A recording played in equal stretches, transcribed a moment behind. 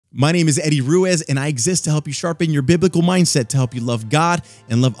My name is Eddie Ruiz, and I exist to help you sharpen your biblical mindset to help you love God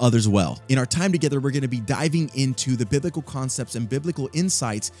and love others well. In our time together, we're going to be diving into the biblical concepts and biblical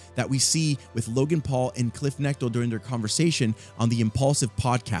insights that we see with Logan Paul and Cliffe Knechtle during their conversation on the Impaulsive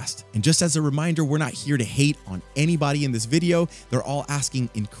podcast. And just as a reminder, we're not here to hate on anybody in this video. They're all asking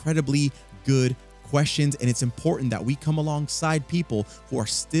incredibly good questions, and it's important that we come alongside people who are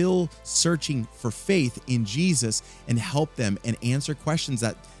still searching for faith in Jesus and help them and answer questions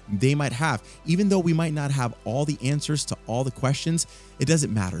that they might have. Even though we might not have all the answers to all the questions, it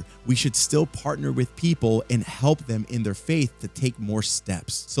doesn't matter. We should still partner with people and help them in their faith to take more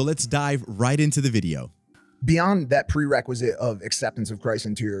steps. So let's dive right into the video. Beyond that prerequisite of acceptance of Christ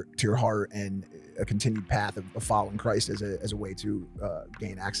into your heart and a continued path of following Christ as a way to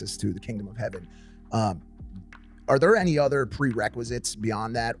gain access to the kingdom of heaven, are there any other prerequisites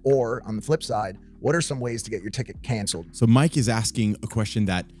beyond that? Or on the flip side, what are some ways to get your ticket canceled? So Mike is asking a question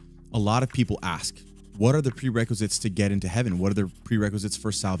that a lot of people ask. What are the prerequisites to get into heaven? What are the prerequisites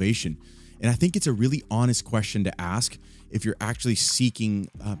for salvation? And I think it's a really honest question to ask if you're actually seeking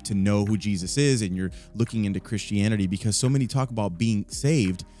to know who Jesus is and you're looking into Christianity, because so many talk about being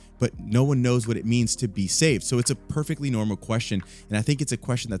saved, but no one knows what it means to be saved. So it's a perfectly normal question. And I think it's a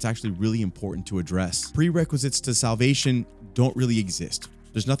question that's actually really important to address. Prerequisites to salvation don't really exist.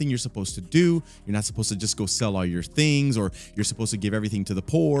 There's nothing you're supposed to do. You're not supposed to just go sell all your things, or you're supposed to give everything to the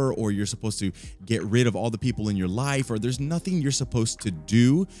poor, or you're supposed to get rid of all the people in your life, or there's nothing you're supposed to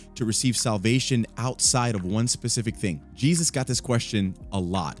do to receive salvation outside of one specific thing. Jesus got this question a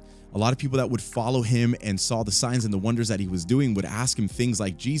lot. A lot of people that would follow him and saw the signs and the wonders that he was doing would ask him things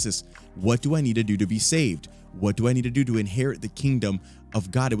like, Jesus, what do I need to do to be saved? What do I need to do to inherit the kingdom of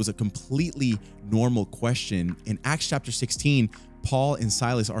God? It was a completely normal question. In Acts chapter 16, Paul and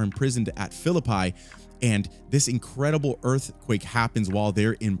Silas are imprisoned at Philippi, and this incredible earthquake happens while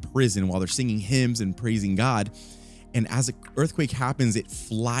they're in prison, while they're singing hymns and praising God. And as the earthquake happens, it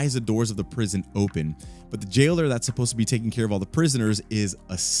flies the doors of the prison open. But the jailer that's supposed to be taking care of all the prisoners is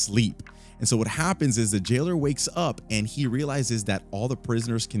asleep. And so what happens is the jailer wakes up and he realizes that all the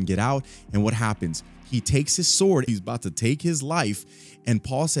prisoners can get out. And what happens? He takes his sword. He's about to take his life. And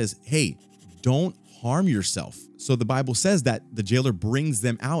Paul says, hey, don't harm yourself. So the Bible says that the jailer brings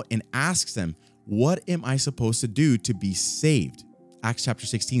them out and asks them, what am I supposed to do to be saved? Acts chapter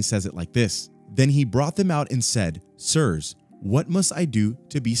 16 says it like this. Then he brought them out and said, sirs, what must I do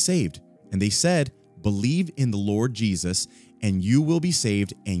to be saved? And they said, believe in the Lord Jesus, and you will be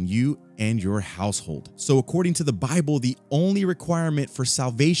saved, and you and your household. So according to the Bible, the only requirement for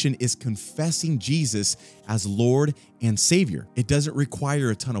salvation is confessing Jesus as Lord and Savior. It doesn't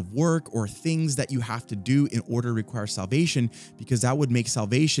require a ton of work or things that you have to do in order to require salvation, because that would make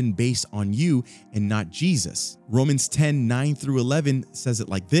salvation based on you and not Jesus. Romans 10:9-11 says it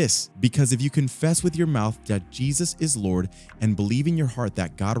like this, because if you confess with your mouth that Jesus is Lord and believe in your heart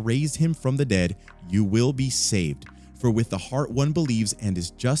that God raised him from the dead, you will be saved. For with the heart one believes and is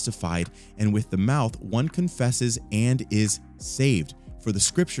justified, and with the mouth one confesses and is saved. For the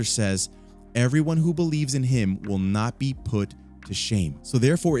scripture says, everyone who believes in him will not be put to shame. So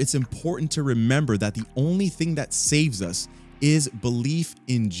therefore, it's important to remember that the only thing that saves us is belief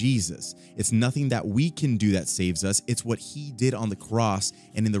in Jesus. It's nothing that we can do that saves us. It's what he did on the cross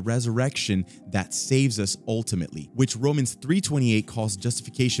and in the resurrection that saves us ultimately, which Romans 3:28 calls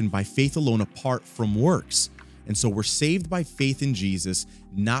justification by faith alone apart from works. And so we're saved by faith in Jesus,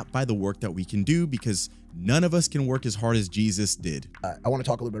 not by the work that we can do, because none of us can work as hard as Jesus did. I want to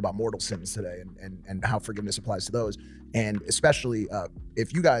talk a little bit about mortal sins today and how forgiveness applies to those. And especially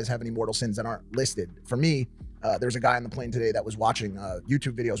if you guys have any mortal sins that aren't listed. For me, there's a guy on the plane today that was watching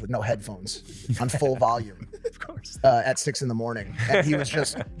YouTube videos with no headphones on full volume. Of course. At 6 in the morning. And he was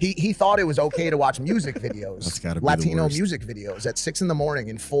just, he thought it was okay to watch music videos, That's gotta be Latino the worst. music videos at 6 in the morning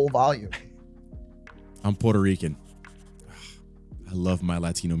in full volume. I'm Puerto Rican. I love my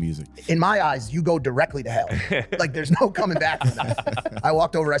Latino music. In my eyes, you go directly to hell. Like there's no coming back from that. I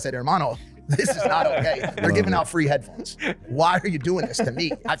walked over, I said, hermano, this is not okay. They're giving out free headphones. Why are you doing this to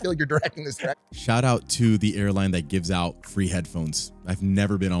me? I feel like you're directing this directly. Shout out to the airline that gives out free headphones. I've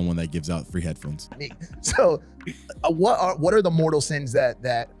never been on one that gives out free headphones. Me. So what are the mortal sins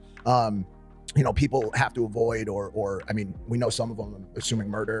that you know, people have to avoid, or I mean, we know some of them, assuming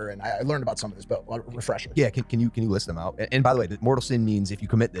murder, and I learned about some of this, but refresh me. Yeah, can you list them out? And by the way, the mortal sin means if you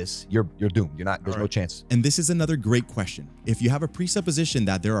commit this, you're doomed. You're not. There's no chance. And this is another great question. If you have a presupposition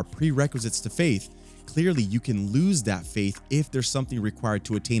that there are prerequisites to faith, clearly you can lose that faith if there's something required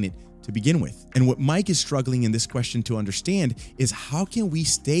to attain it to begin with. And what Mike is struggling in this question to understand is, how can we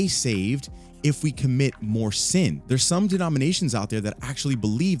stay saved if we commit more sin. There's some denominations out there that actually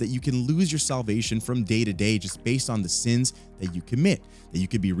believe that you can lose your salvation from day to day just based on the sins that you commit. That you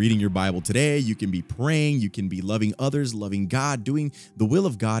could be reading your Bible today, you can be praying, you can be loving others, loving God, doing the will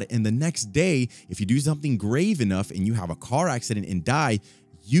of God, and the next day, if you do something grave enough and you have a car accident and die,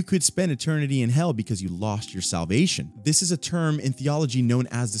 you could spend eternity in hell because you lost your salvation. This is a term in theology known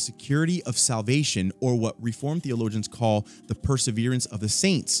as the security of salvation, or what Reformed theologians call the perseverance of the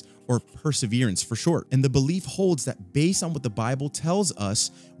saints, or perseverance for short. And the belief holds that based on what the Bible tells us,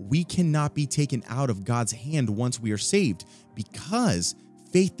 we cannot be taken out of God's hand once we are saved, because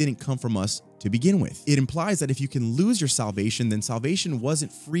faith didn't come from us to begin with. It implies that if you can lose your salvation, then salvation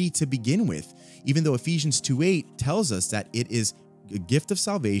wasn't free to begin with, even though Ephesians 2:8 tells us that it is a gift of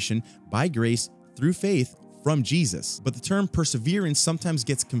salvation by grace through faith from Jesus. But the term perseverance sometimes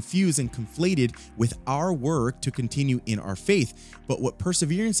gets confused and conflated with our work to continue in our faith. But what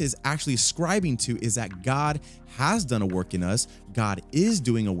perseverance is actually ascribing to is that God has done a work in us, God is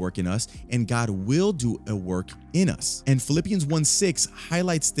doing a work in us, and God will do a work in us. And Philippians 1:6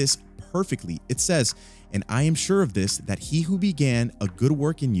 highlights this perfectly. It says, "And I am sure of this, that he who began a good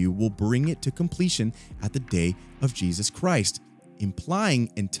work in you will bring it to completion at the day of Jesus Christ,"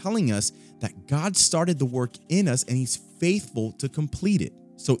 implying and telling us that God started the work in us and he's faithful to complete it.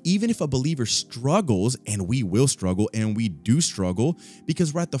 So even if a believer struggles, and we will struggle, and we do struggle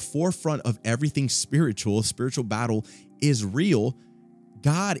because we're at the forefront of everything spiritual battle is real,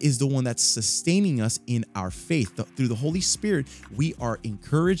 God is the one that's sustaining us in our faith. Through the Holy Spirit, we are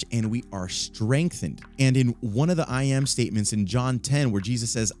encouraged and we are strengthened. And in one of the I am statements in John 10, where Jesus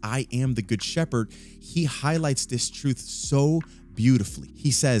says, "I am the good shepherd," he highlights this truth so beautifully.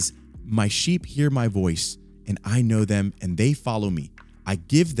 He says, "My sheep hear my voice, and I know them, and they follow me. I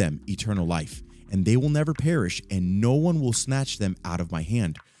give them eternal life, and they will never perish, and no one will snatch them out of my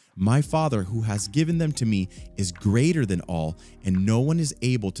hand. My Father, who has given them to me, is greater than all, and no one is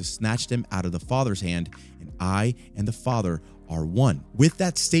able to snatch them out of the Father's hand, and I and the Father are one." With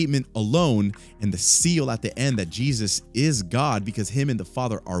that statement alone and the seal at the end that Jesus is God because him and the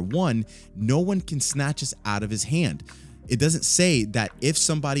Father are one, no one can snatch us out of his hand. It doesn't say that if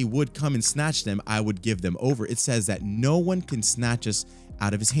somebody would come and snatch them, I would give them over. It says that no one can snatch us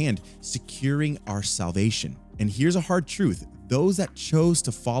out of his hand, securing our salvation. And here's a hard truth. Those that chose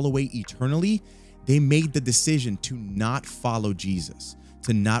to fall away eternally, they made the decision to not follow Jesus,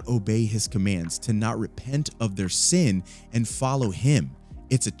 to not obey his commands, to not repent of their sin and follow him.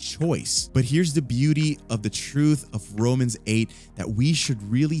 It's a choice. But here's the beauty of the truth of Romans 8 that we should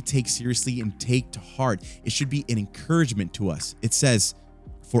really take seriously and take to heart. It should be an encouragement to us. It says,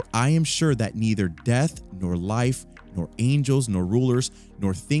 "For I am sure that neither death nor life, nor angels, nor rulers,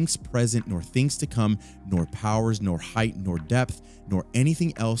 nor things present, nor things to come, nor powers, nor height, nor depth, nor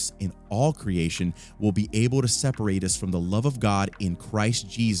anything else in all creation will be able to separate us from the love of God in Christ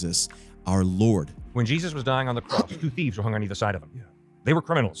Jesus, our Lord." When Jesus was dying on the cross, two thieves were hung on either side of him. They were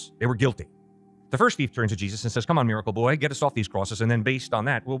criminals. They were guilty. The first thief turns to Jesus and says, "Come on, miracle boy, get us off these crosses, and then based on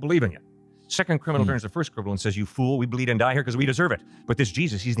that, we'll believe in you." Second criminal turns to the first criminal and says, "You fool, we bleed and die here because we deserve it. But this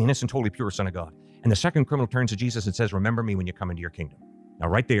Jesus, he's the innocent, totally pure Son of God." And the second criminal turns to Jesus and says, "Remember me when you come into your kingdom." Now,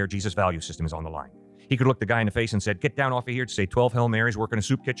 right there, Jesus' value system is on the line. He could look the guy in the face and said, "Get down off of here to say 12 Hail Marys, work in a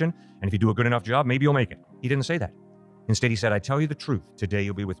soup kitchen, and if you do a good enough job, maybe you'll make it." He didn't say that. Instead, he said, "I tell you the truth, today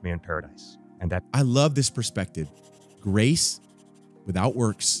you'll be with me in paradise." And that I love this perspective. Grace without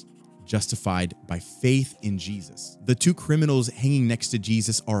works, justified by faith in Jesus. The two criminals hanging next to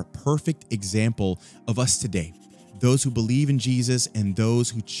Jesus are a perfect example of us today. Those who believe in Jesus and those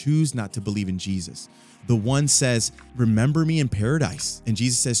who choose not to believe in Jesus. The one says, "Remember me in paradise." And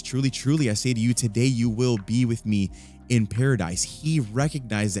Jesus says, "Truly, truly, I say to you, today you will be with me in paradise." He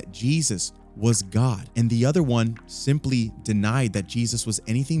recognized that Jesus was God. And the other one simply denied that Jesus was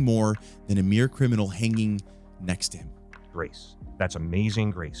anything more than a mere criminal hanging next to him. grace. That's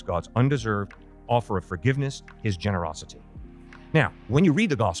amazing grace, God's undeserved offer of forgiveness, his generosity. Now, when you read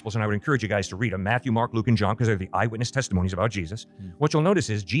the Gospels, and I would encourage you guys to read them, Matthew, Mark, Luke, and John, because they're the eyewitness testimonies about Jesus, what you'll notice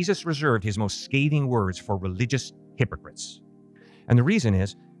is Jesus reserved his most scathing words for religious hypocrites. And the reason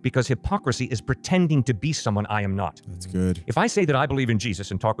is because hypocrisy is pretending to be someone I am not. That's good. If I say that I believe in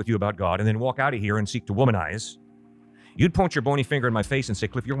Jesus and talk with you about God and then walk out of here and seek to womanize, you'd point your bony finger in my face and say,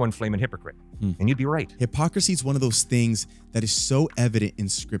 Cliffe, you're one flaming hypocrite. And you'd be right. Hypocrisy is one of those things that is so evident in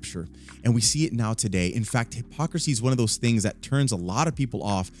Scripture, and we see it now today. In fact, hypocrisy is one of those things that turns a lot of people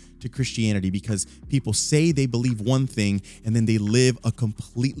off to Christianity because people say they believe one thing and then they live a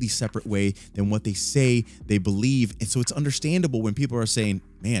completely separate way than what they say they believe. And so it's understandable when people are saying,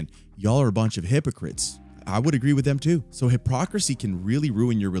 man, y'all are a bunch of hypocrites. I would agree with them too. So hypocrisy can really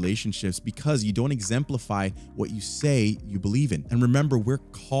ruin your relationships because you don't exemplify what you say you believe in. And remember, we're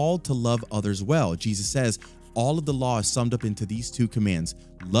called to love others well. Jesus says all of the law is summed up into these two commands: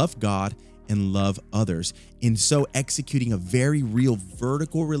 love God and love others. In so executing a very real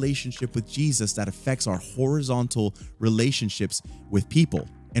vertical relationship with Jesus that affects our horizontal relationships with people.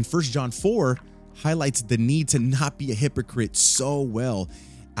 And 1 John 4 highlights the need to not be a hypocrite so well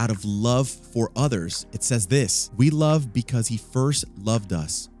out of love for others. It says this: we love because he first loved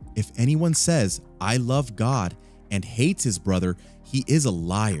us. If anyone says, I love God, and hates his brother, he is a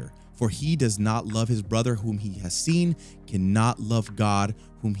liar. For he does not love his brother whom he has seen, cannot love God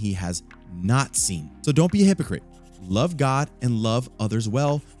whom he has not seen. So don't be a hypocrite. Love God and love others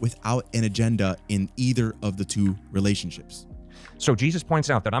well without an agenda in either of the two relationships. So Jesus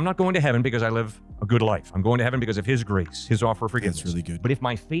points out that I'm not going to heaven because I live a good life. I'm going to heaven because of his grace, his offer of forgiveness. That's really good. But if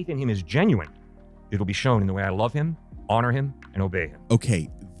my faith in him is genuine, it'll be shown in the way I love him, honor him, and obey him. Okay,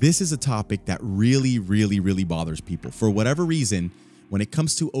 this is a topic that really bothers people. For whatever reason, when it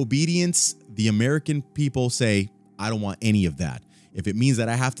comes to obedience, the American people say, I don't want any of that. If it means that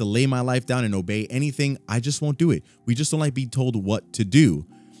I have to lay my life down and obey anything, I just won't do it. We just don't like being told what to do.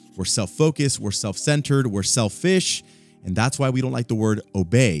 We're self-focused, we're self-centered, we're selfish, and that's why we don't like the word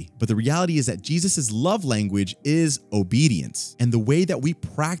obey. But the reality is that Jesus's love language is obedience. And the way that we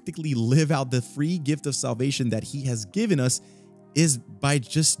practically live out the free gift of salvation that he has given us is by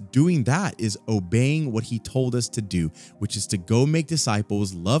just doing that, is obeying what he told us to do, which is to go make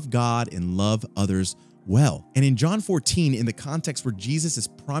disciples, love God, and love others well. And in John 14, in the context where Jesus is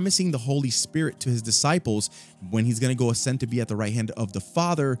promising the Holy Spirit to his disciples when he's going to go ascend to be at the right hand of the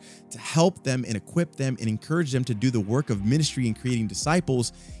Father to help them and equip them and encourage them to do the work of ministry and creating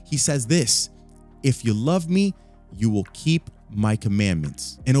disciples, he says this: if you love me, you will keep my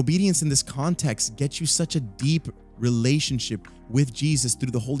commandments. And obedience in this context gets you such a deep relationship with Jesus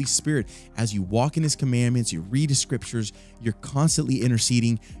through the Holy Spirit. As you walk in his commandments, you read his scriptures, you're constantly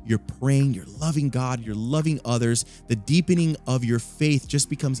interceding, you're praying, you're loving God, you're loving others. The deepening of your faith just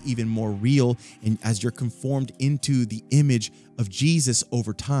becomes even more real, and as you're conformed into the image of Jesus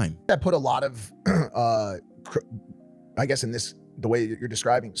over time. That put a lot of, I guess in this, the way you're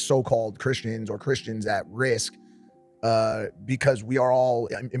describing, so-called Christians or Christians at risk, because we are all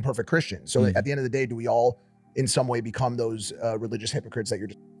imperfect Christians. So at the end of the day, do we all in some way become those religious hypocrites that you're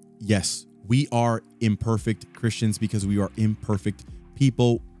just... Yes, we are imperfect Christians because we are imperfect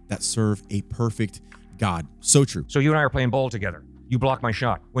people that serve a perfect God. So true. So you and I are playing ball together. You block my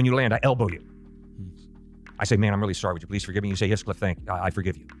shot. When you land, I elbow you. I say, man, I'm really sorry. Would you please forgive me? You say, yes, Cliff, I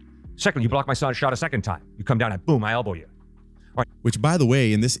forgive you. Second, you block my shot a second time. You come down and boom, I elbow you. All right. Which, by the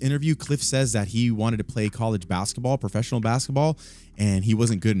way, in this interview, Cliffe says that he wanted to play college basketball, professional basketball, and he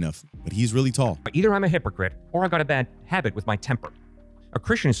wasn't good enough, but he's really tall. Either I'm a hypocrite or I got a bad habit with my temper. A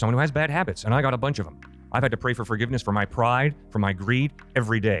Christian is someone who has bad habits, and I got a bunch of them. I've had to pray for forgiveness for my pride, for my greed,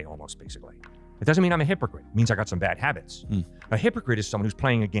 every day almost, basically. It doesn't mean I'm a hypocrite. It means I got some bad habits. A hypocrite is someone who's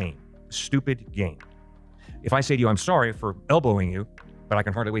playing a game, a stupid game. If I say to you, I'm sorry for elbowing you, but I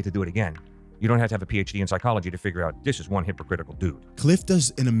can hardly wait to do it again, you don't have to have a PhD in psychology to figure out this is one hypocritical dude. Cliffe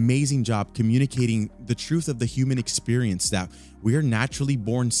does an amazing job communicating the truth of the human experience, that we are naturally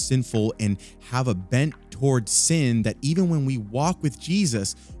born sinful and have a bent towards sin, that even when we walk with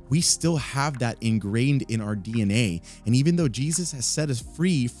Jesus, we still have that ingrained in our DNA. And even though Jesus has set us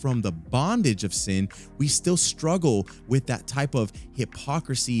free from the bondage of sin, we still struggle with that type of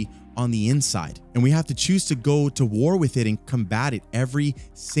hypocrisy on the inside. And we have to choose to go to war with it and combat it every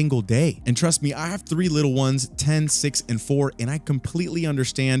single day. And trust me, I have 3 little ones, 10, 6, and 4, and I completely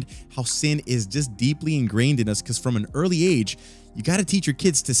understand how sin is just deeply ingrained in us, because from an early age, you got to teach your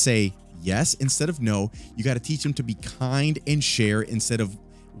kids to say yes instead of no. You got to teach them to be kind and share instead of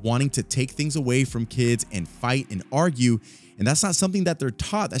wanting to take things away from kids and fight and argue. And that's not something that they're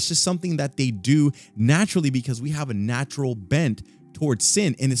taught. That's just something that they do naturally because we have a natural bent towards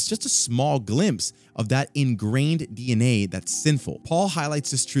sin. And it's just a small glimpse of that ingrained DNA that's sinful. Paul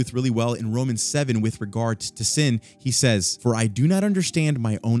highlights this truth really well in Romans 7 with regards to sin. He says, "For I do not understand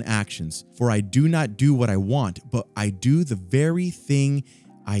my own actions, for I do not do what I want, but I do the very thing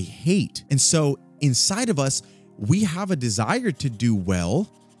I hate." And so inside of us, we have a desire to do well,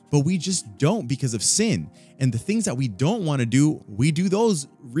 but we just don't because of sin. And the things that we don't want to do, we do those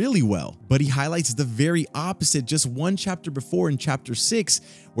really well. But he highlights the very opposite just one chapter before in chapter 6,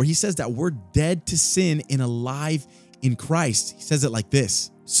 where he says that we're dead to sin and alive in Christ. He says it like this: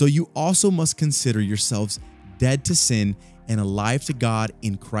 "So you also must consider yourselves dead to sin and alive to God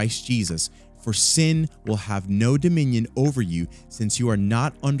in Christ Jesus. For sin will have no dominion over you, since you are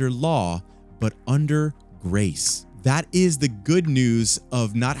not under law, but under grace. That is the good news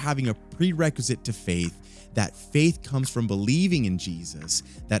of not having a prerequisite to faith, that faith comes from believing in Jesus,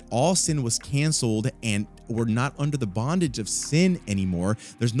 that all sin was canceled and we're not under the bondage of sin anymore.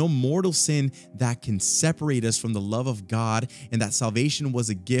 There's no mortal sin that can separate us from the love of God, and that salvation was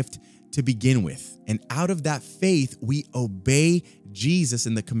a gift to begin with. And out of that faith, we obey Jesus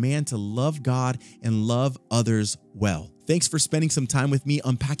and the command to love God and love others well. Thanks for spending some time with me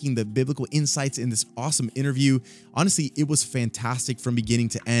unpacking the biblical insights in this awesome interview. Honestly, it was fantastic from beginning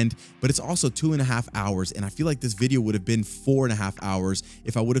to end, but it's also 2.5 hours. And I feel like this video would have been 4.5 hours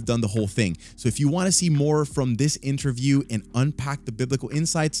if I would have done the whole thing. So if you want to see more from this interview and unpack the biblical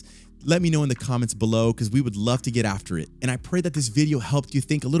insights, let me know in the comments below, because we would love to get after it. And I pray that this video helped you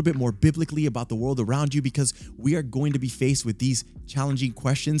think a little bit more biblically about the world around you, because we are going to be faced with these challenging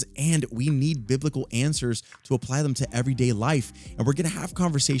questions and we need biblical answers to apply them to everyday life. And we're going to have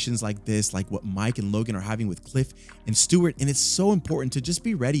conversations like this, like what Mike and Logan are having with Cliffe and Stuart. And it's so important to just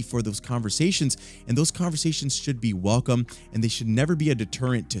be ready for those conversations. And those conversations should be welcome, and they should never be a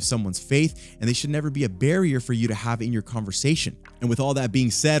deterrent to someone's faith, and they should never be a barrier for you to have in your conversation. And with all that being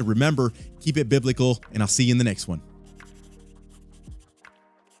said, remember, keep it biblical, and I'll see you in the next one.